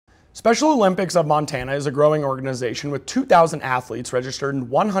Special Olympics of Montana is a growing organization with 2,000 athletes registered in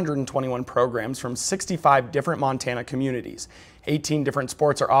 121 programs from 65 different Montana communities. 18 different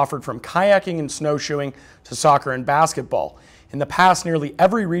sports are offered, from kayaking and snowshoeing to soccer and basketball. In the past, nearly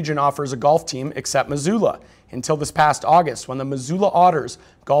every region offers a golf team except Missoula, until this past August when the Missoula Otters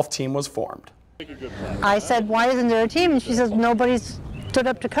golf team was formed. I said, "Why isn't there a team?" And she says, "Nobody's stood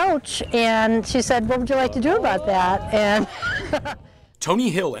up to coach." And she said, "What would you like to do about that?" And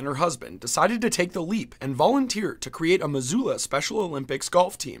Tony Hill and her husband decided to take the leap and volunteer to create a Missoula Special Olympics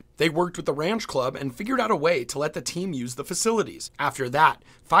golf team. They worked with the ranch club and figured out a way to let the team use the facilities. After that,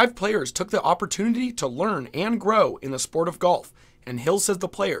 5 players took the opportunity to learn and grow in the sport of golf, and Hill says the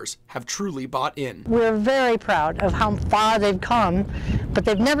players have truly bought in. we're very proud of how far they've come, but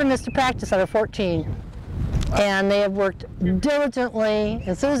they've never missed a practice out of 14. And they have worked diligently,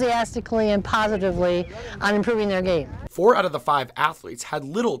 enthusiastically, and positively on improving their game. 4 out of the 5 athletes had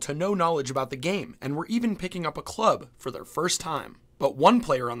little to no knowledge about the game and were even picking up a club for their first time. But one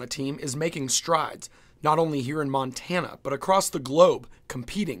player on the team is making strides, not only here in Montana, but across the globe,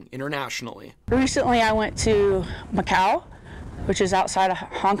 competing internationally. Recently I went to Macau, which is outside of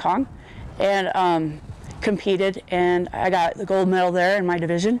Hong Kong, and competed, and I got the gold medal there in my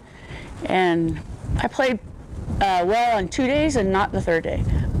division. And I played well on 2 days and not the third day.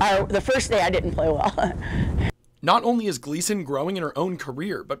 The first day I didn't play well. Not only is Gleason growing in her own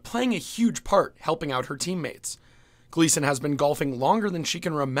career, but playing a huge part helping out her teammates. Gleason has been golfing longer than she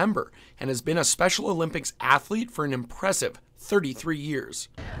can remember and has been a Special Olympics athlete for an impressive 33 years.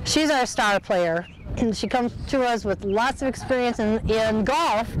 She's our star player, and she comes to us with lots of experience in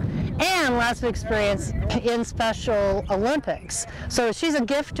golf and lots of experience in Special Olympics. So she's a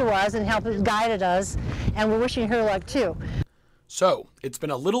gift to us and guided us, and we're wishing her luck too. So, it's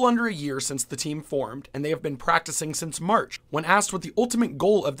been a little under a year since the team formed, and they have been practicing since March. When asked what the ultimate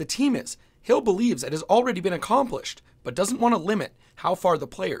goal of the team is, Hill believes it has already been accomplished, but doesn't want to limit how far the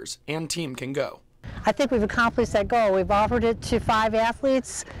players and team can go. I think we've accomplished that goal. We've offered it to 5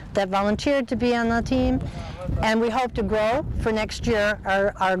 athletes that volunteered to be on the team, and we hope to grow for next year.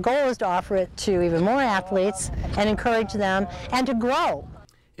 Our goal is to offer it to even more athletes and encourage them and to grow.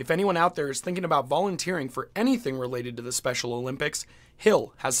 If anyone out there is thinking about volunteering for anything related to the Special Olympics,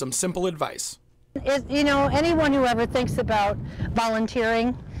 Hill has some simple advice. Anyone who ever thinks about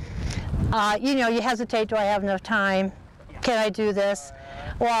volunteering, you hesitate, do I have enough time? Can I do this?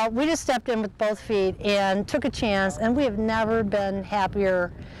 Well, we just stepped in with both feet and took a chance, and we have never been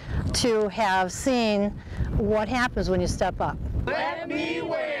happier to have seen what happens when you step up. Let me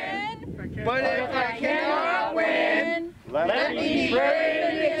win, but if I cannot win, let me trade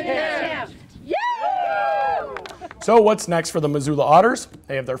the attempt. So what's next for the Missoula Otters?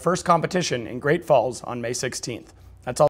 They have their first competition in Great Falls on May 16th.